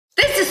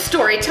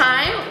story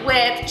time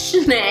with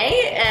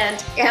Shenae and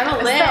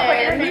Annalynne. Is that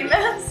what your name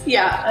is?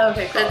 Yeah.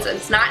 Okay, cool.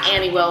 It's not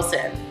Annie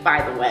Wilson,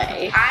 by the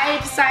way. I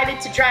decided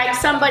to drag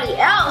somebody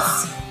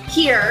else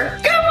here.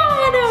 Come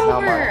on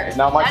over. It's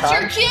now my That's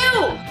time. your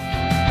cue.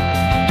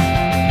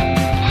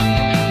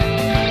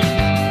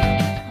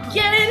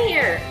 Get in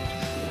here.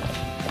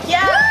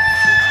 Yeah.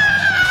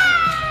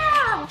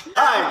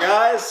 Hi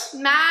guys.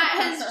 Matt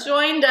has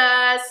joined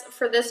us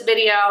for this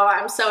video.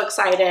 I'm so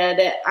excited.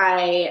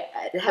 I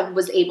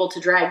was able to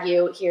drag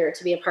you here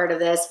to be a part of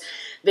this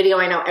video.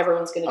 I know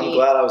everyone's going to be I'm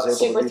glad I was able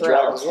super to be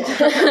dragged thrilled. as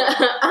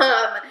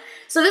well.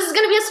 So this is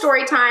going to be a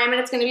story time, and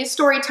it's going to be a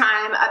story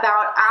time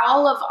about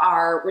all of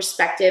our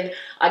respective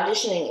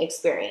auditioning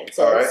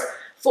experiences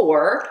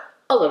for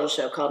a little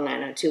show called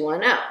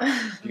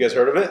 90210. You guys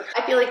heard of it?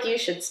 I feel like you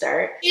should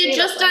start. You had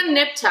just done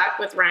Nip Tuck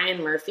with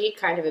Ryan Murphy,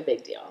 kind of a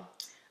big deal.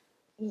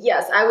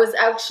 Yes, I was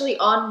actually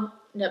on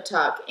Nip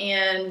Tuck,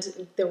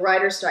 and the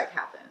writer's strike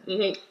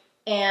happened.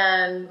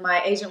 And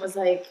my agent was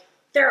like,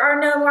 there are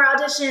no more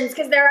auditions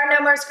because there are no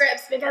more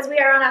scripts because we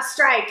are on a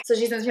strike. So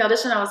she sends me an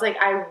audition. I was like,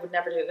 I would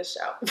never do this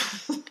show.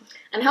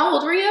 And how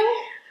old were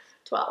you?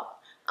 12.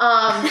 She's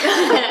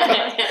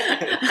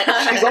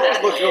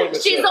always looked really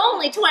mature. She's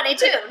only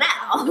 22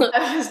 now.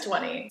 I was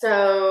 20.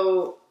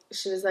 So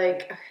she was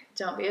like,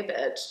 don't be a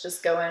bitch.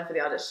 Just go in for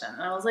the audition.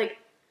 And I was like,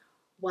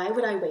 why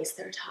would I waste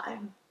their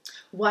time?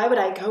 Why would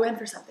I go in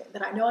for something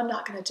that I know I'm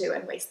not going to do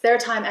and waste their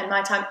time and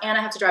my time, and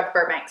I have to drive to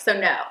Burbank? So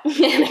no.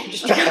 And I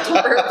just drive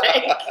to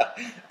Burbank.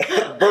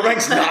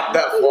 Burbank's not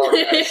that far,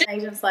 guys. My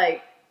agent's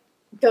like,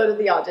 go to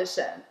the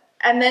audition.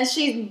 And then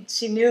she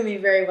knew me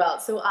very well.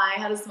 So I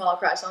had a small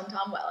crush on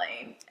Tom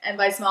Welling. And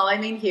by small, I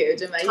mean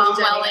huge. And by Tom huge,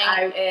 Welling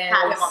I mean, I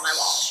had him on my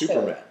wall.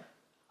 Superman.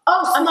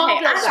 Oh, Small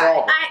okay. guy.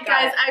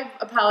 Guys, I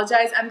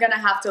apologize. I'm going to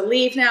have to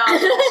leave now. Shenae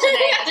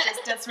has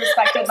just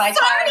disrespected my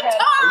childhood.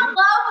 Tom.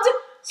 Loved him.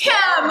 Okay,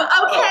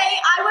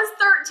 I was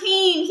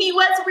 13. He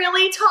was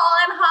really tall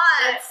and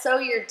hot. That's so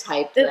your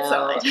type, It's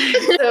though.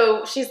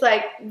 so she's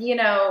like, you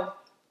know,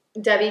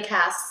 Debbie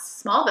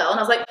cast Smallville. And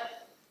I was like,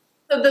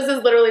 so this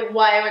is literally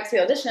why I went to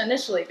the audition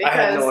initially. Because, I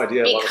had no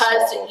idea.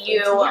 Because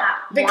you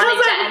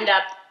wanted to end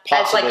up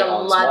as like a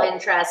on love Smallville.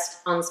 interest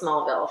on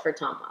Smallville for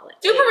Tom Welling.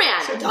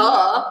 Superman,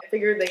 duh. I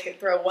figured they could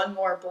throw one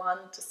more blonde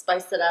to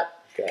spice it up.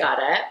 Okay. Got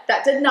it.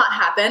 That did not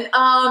happen,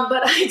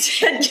 but I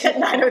did get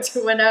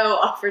 90210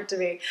 offered to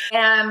me.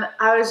 And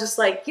I was just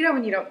like, you know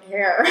when you don't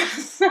care.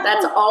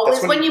 That's always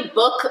That's when you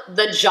book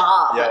the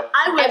job. Yeah,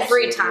 I was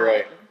every time.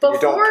 right. You don't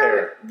Before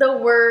care. the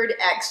word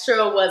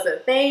extra was a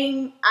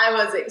thing, I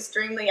was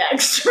extremely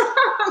extra.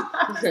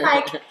 I was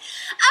like, oh my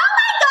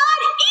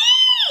god,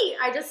 E!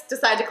 I just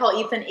decided to call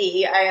Ethan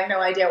E. I have no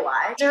idea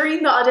why.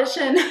 During the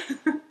audition,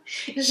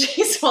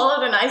 she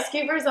swallowed an ice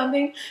cube or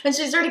something, and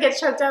she started to get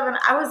choked up, and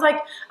I was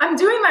like, I'm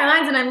doing my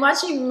lines, and I'm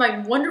watching my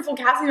wonderful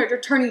casting director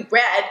turning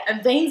red,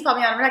 and veins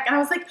popping out of her neck, and I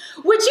was like,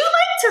 would you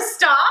like to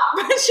stop?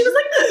 And she was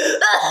like,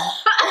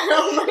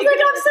 oh my God.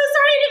 I'm so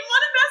sorry, I didn't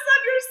want to mess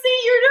up your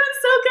scene, you're doing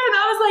so good. And I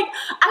was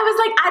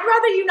like, I'd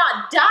rather you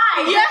not die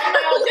in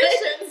my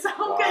audition. So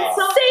good,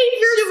 so Save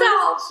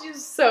yourself. She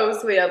was so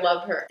sweet, I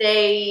loved her.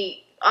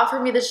 They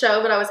offered me the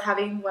show, but I was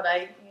having what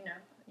you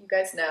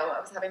guys know, I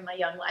was having my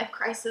young life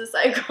crisis,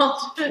 I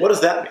called it. What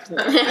does that mean?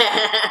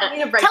 I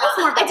need a break. Tell us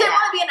more about I didn't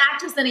that. want to be an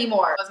actress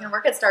anymore. I was going to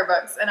work at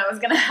Starbucks, and I was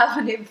going to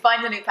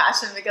find a new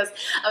passion because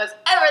I was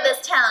over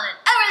this town and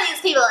over these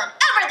people and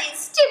over these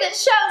stupid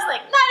shows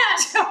like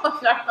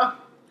 90210.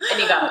 And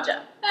you got the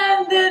job.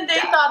 And then they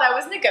thought I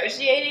was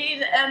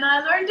negotiating, and I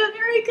learned a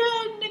very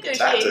good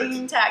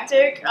negotiating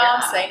tactic.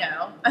 Say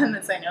no, and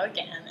then say no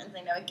again, and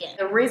say no again.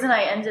 The reason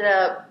I ended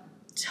up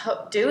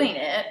doing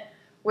it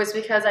was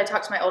because I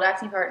talked to my old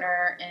acting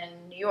partner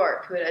in New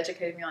York who had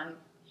educated me on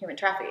human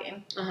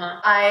trafficking.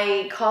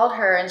 I called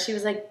her and she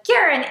was like,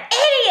 you're an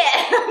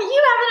idiot!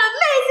 You have an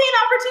amazing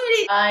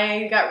opportunity!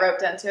 I got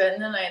roped into it,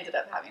 and then I ended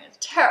up having a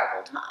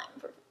terrible time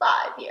for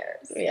 5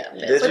 years. Yeah.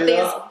 Did With you these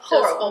though?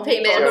 horrible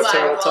payments. people You had a who I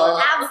terrible will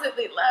time?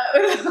 absolutely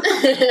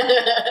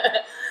loathe.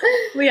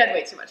 We had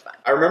way too much fun.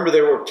 I remember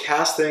they were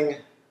casting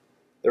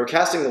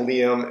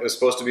Liam. It was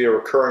supposed to be a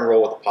recurring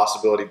role with the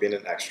possibility of being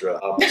an extra.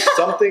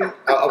 Something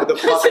with the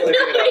possibility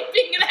of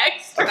being an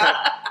extra. So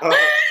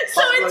it's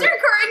possibility-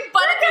 recurring,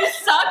 but if you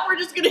suck, we're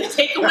just going to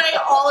take away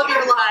all of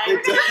your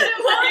lives.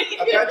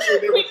 Eventually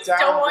they We would just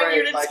don't want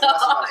you downgrade to like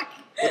talk.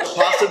 with the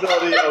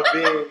possibility of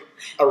being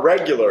a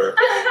regular.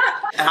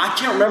 And I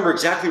can't remember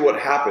exactly what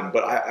happened,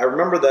 but I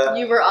remember that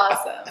You were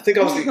awesome. I think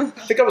I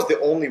was the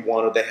only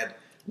one, or they had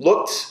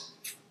looked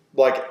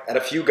like at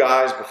a few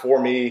guys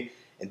before me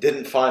and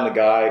didn't find the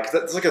guy, because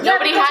that's like a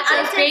Nobody had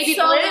I those did baby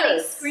so many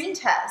blues. screen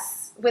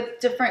tests with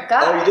different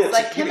guys, Oh, you did?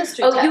 like So you-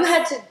 chemistry Oh, tests. you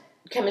had to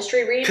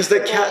chemistry read? because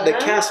they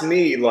cast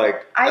me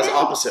like I as didn't-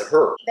 opposite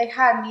her. They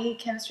had me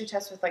chemistry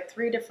tests with like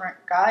 3 different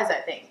guys, I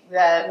think,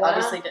 that Wow.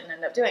 obviously didn't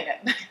end up doing it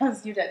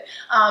because you did.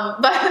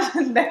 But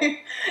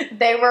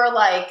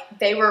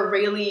they were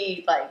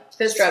really like,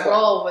 this Struggling.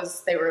 role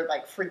was, they were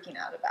like freaking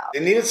out about. They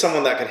needed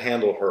someone that could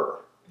handle her.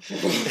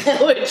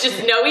 Which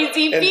is no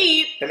easy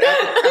feat. And at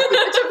the-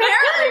 Which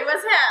apparently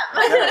was him.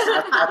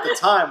 At the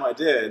time, I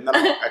did, and then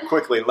I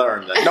quickly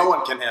learned that no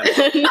one can handle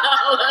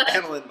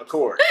Annalynne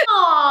Mccord. Aww,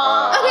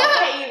 I'll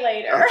pay you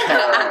later. Okay,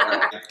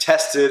 I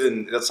tested,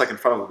 and that's like in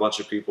front of a bunch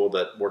of people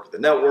that work at the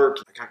network.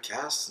 I got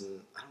cast,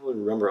 and I don't really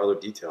remember other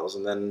details.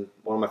 And then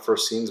one of my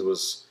first scenes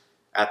was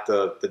at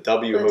the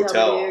W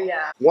Hotel. W,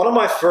 yeah. One of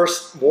my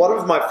first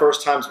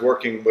times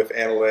working with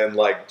Annalynne,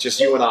 like just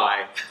you and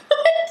I.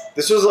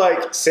 This was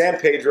like San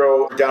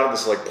Pedro, down in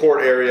this like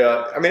port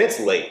area. I mean, it's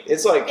late.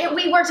 It's like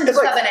we worked until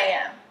 7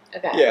 a.m.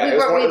 Okay. Yeah,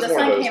 the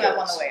sun came up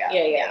on the way up.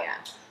 Yeah.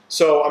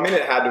 So, I mean,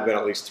 it had to have been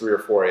at least 3 or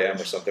 4 a.m.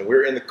 or something. We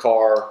were in the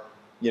car,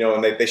 you know,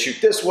 and they shoot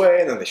this way,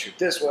 and then they shoot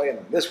this way, and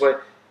then this way.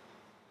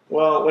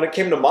 Well, when it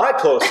came to my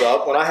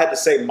close-up, when I had to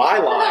say my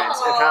lines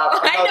and have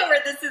I know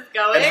where this is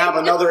going. and have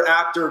another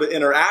actor to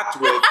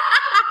interact with,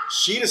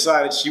 she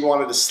decided she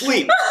wanted to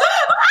sleep.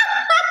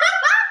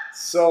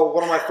 So,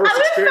 one of my first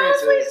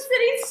experiences... I was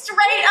sitting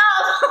straight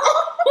up.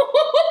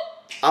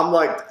 I'm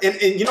like,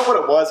 and you know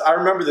what it was? I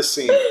remember this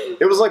scene.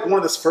 It was like one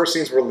of the first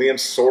scenes where Liam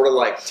sort of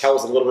like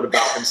tells a little bit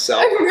about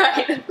himself.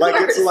 Right. Like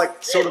it's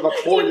like sort of a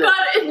pour You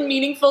got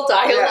meaningful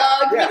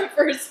dialogue for the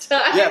first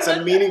time. Yeah, it's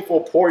a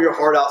meaningful pour your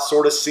heart out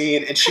sort of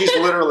scene, and she's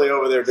literally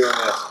over there doing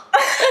this.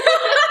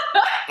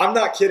 I'm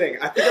not kidding.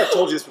 I think I've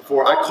told you this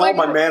before. I called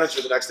my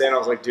manager the next day and I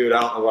was like, dude, I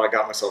don't know what I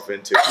got myself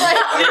into. Like,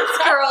 this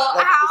girl,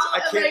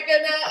 I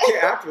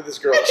can't act with this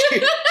girl.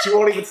 She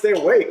won't even stay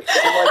awake.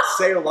 She'll like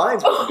say her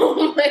lines with me.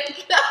 Oh my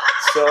God.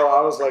 So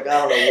I was like,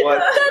 I don't know what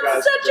you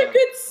guys That's such a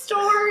good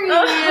story.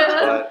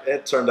 But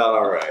it turned out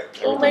all right.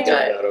 Oh my God.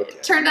 Turned out okay.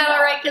 Turned out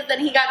all right because then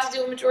he got to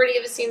do a majority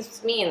of his scenes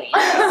with me in the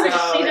end.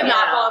 So, she did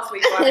not fall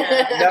asleep on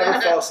him.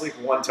 Never fell asleep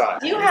one time.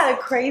 You had a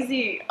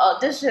crazy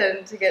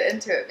audition to get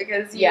into it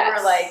because you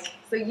were like,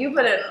 so you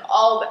put in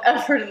all the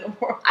effort in the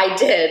world. I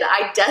did.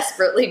 I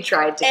desperately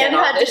tried to get and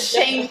on had this to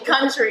change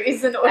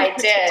countries in order. I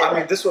did. I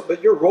mean,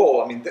 but your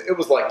role, I mean, it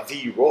was like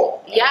the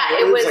role. Yeah,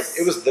 I mean,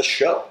 it was the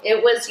show.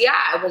 It was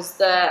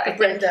the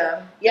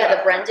Brenda.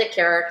 The Brenda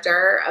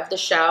character of the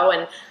show,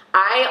 and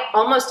I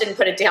almost didn't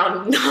put it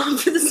down not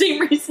for the same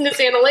reason as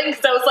Annalynne,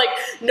 because I was like,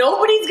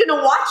 nobody's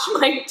gonna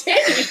watch my tape.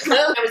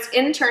 I was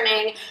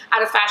interning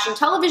at a fashion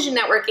television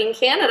network in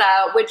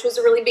Canada, which was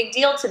a really big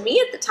deal to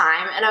me at the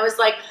time, and I was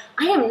like,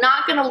 I am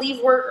not gonna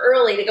leave work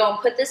early to go and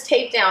put this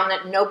tape down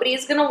that nobody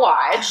is gonna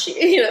watch.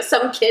 You know,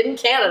 some kid in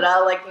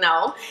Canada, like,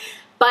 no.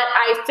 But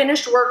I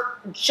finished work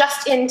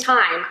just in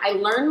time. I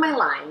learned my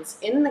lines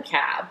in the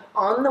cab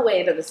on the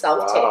way to the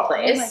self-tape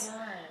place. Oh my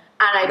God.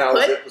 And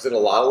I was it a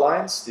lot of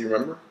lines? Do you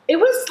remember? It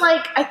was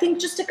like, I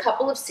think just a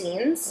couple of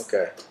scenes.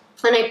 Okay.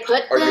 And I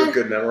put Are you a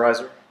good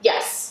memorizer?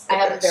 Yes, I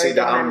have a very good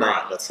memory. I'm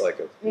not. That's like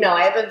a... No,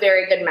 I have a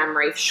very good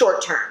memory,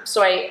 short term.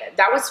 So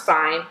that was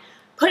fine.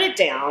 Put it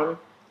down.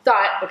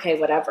 Thought, okay,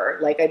 whatever.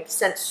 Like, I'd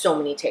sent so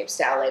many tapes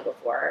to LA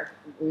before.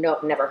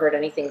 Never heard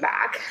anything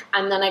back.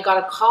 And then I got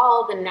a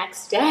call the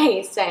next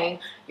day saying,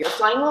 you're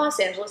flying to Los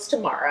Angeles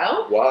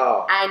tomorrow.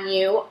 Wow. And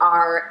you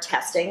are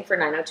testing for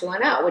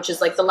 90210, which is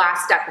like the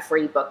last step before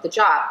you book the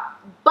job.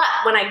 But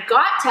when I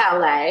got to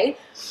LA,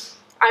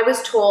 I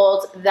was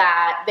told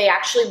that they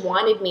actually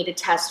wanted me to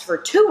test for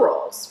 2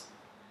 roles.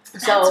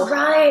 That's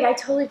right. I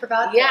totally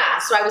forgot that. Yeah,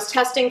 so I was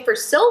testing for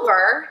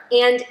Silver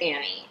and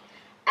Annie.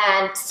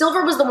 And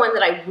Silver was the one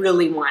that I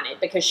really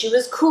wanted because she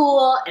was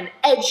cool and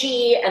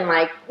edgy and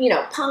like, you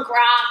know, punk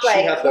rock,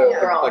 like cool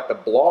girl. Like the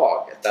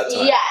blog at that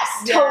time.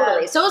 Yes,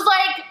 totally. So it was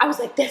like, I was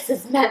like, this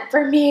is meant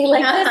for me.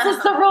 Like, this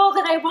is the role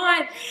that I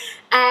want.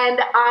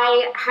 And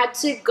I had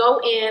to go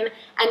in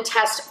and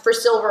test for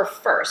Silver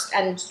first.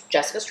 And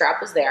Jessica Strout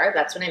was there.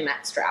 That's when I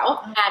met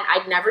Strout. And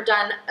I'd never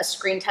done a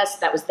screen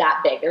test that was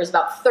that big. There was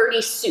about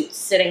 30 suits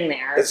sitting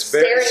there. It's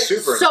very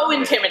super so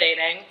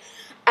intimidating.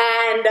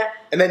 And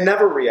they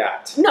never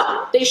react.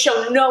 No, they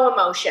show no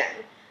emotion.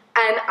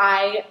 And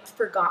I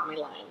forgot my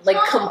line. Like,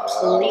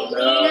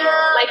 completely.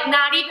 No. Like,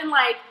 not even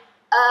like,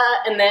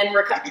 and then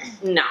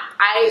no.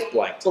 I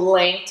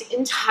blanked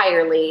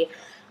entirely.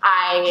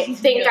 I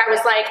think I was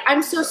like,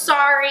 I'm so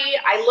sorry.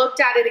 I looked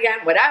at it again,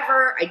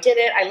 whatever. I did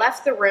it. I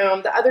left the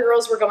room. The other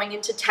girls were going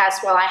into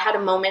test while I had a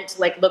moment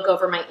to like look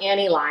over my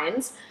Annie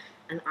lines.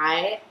 And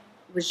I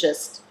was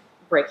just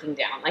breaking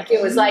down. Like,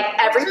 it was like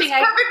everything. Which was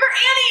perfect for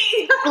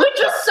Annie. Which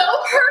was so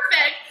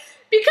perfect.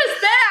 Because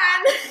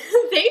then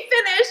they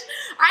finished,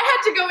 I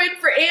had to go in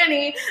for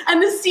Annie,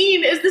 and the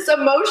scene is this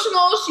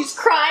emotional, she's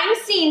crying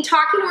scene,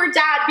 talking to her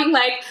dad, being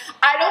like,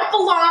 I don't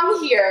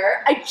belong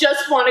here, I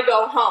just want to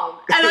go home.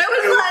 And I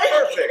was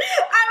like, perfect.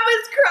 I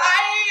was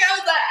crying, I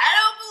was like, I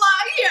don't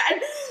belong here.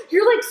 And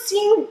you're like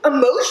seeing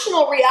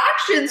emotional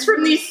reactions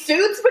from these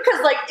suits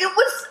because like it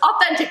was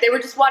authentic. They were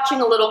just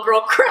watching a little girl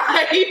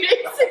cry,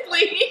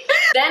 basically.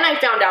 Then I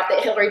found out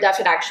that Hilary Duff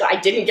had I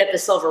didn't get the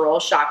Silver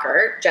role,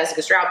 shocker,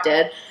 Jessica Strout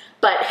did.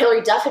 But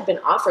Hilary Duff had been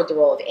offered the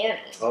role of Annie.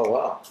 Oh,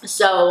 wow.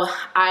 So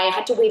I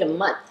had to wait a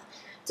month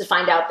to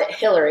find out that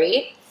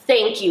Hilary,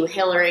 thank you,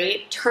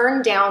 Hilary,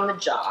 turned down the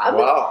job.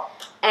 Wow.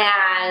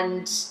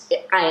 And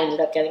I ended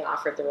up getting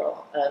offered the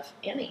role of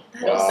Annie.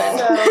 Wow. So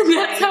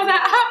that's how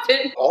that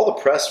happened. All the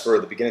press for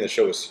the beginning of the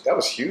show that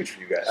was huge for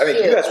you guys. I mean,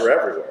 you guys were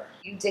everywhere.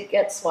 You did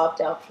get swapped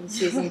out from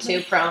season 2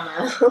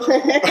 promo.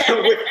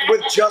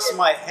 with just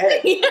my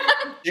head. Yeah.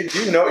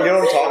 You know what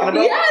I'm talking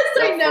about? Yes,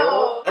 I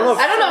know.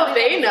 I don't know if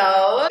they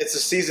know. It's a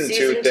season 2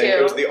 Season thing. 2.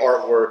 It was the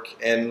artwork,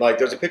 and like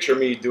there's a picture of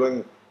me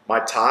doing my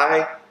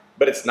tie,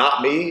 but it's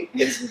not me.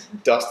 It's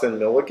Dustin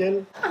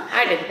Milligan.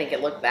 I didn't think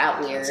it looked that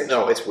weird.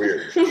 No, it's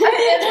weird. It's weird.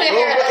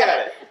 Look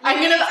at it. I'm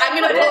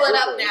gonna pull it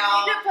up You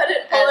now. need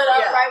to pull it up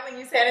Yeah. right when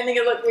you say anything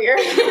it looked weird.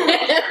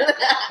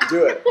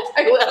 Do it.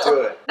 I will.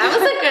 Do it. That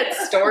was a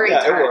good story.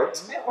 Yeah, it time.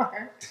 worked. It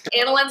worked.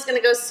 Annalynne's gonna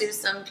go sue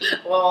some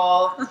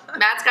people.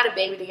 Matt's got a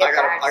baby to get I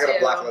got back a to.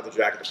 black leather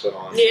jacket to put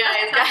on.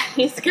 Yeah,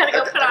 he's gotta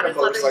go put on his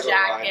leather motorcycle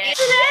jacket.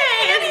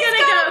 Today is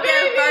gonna go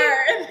give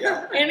birth.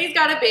 Yeah. And he's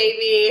got a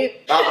baby.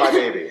 Not my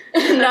baby.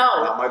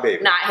 No, Not my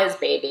baby. not his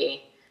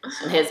baby.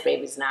 And his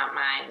baby's not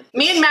mine.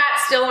 Me and Matt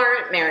still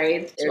aren't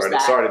married. There's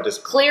that. Sorry to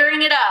just.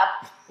 Clearing it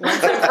up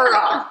once and for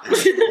all.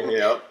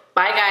 Yep.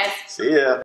 Bye, guys. See ya.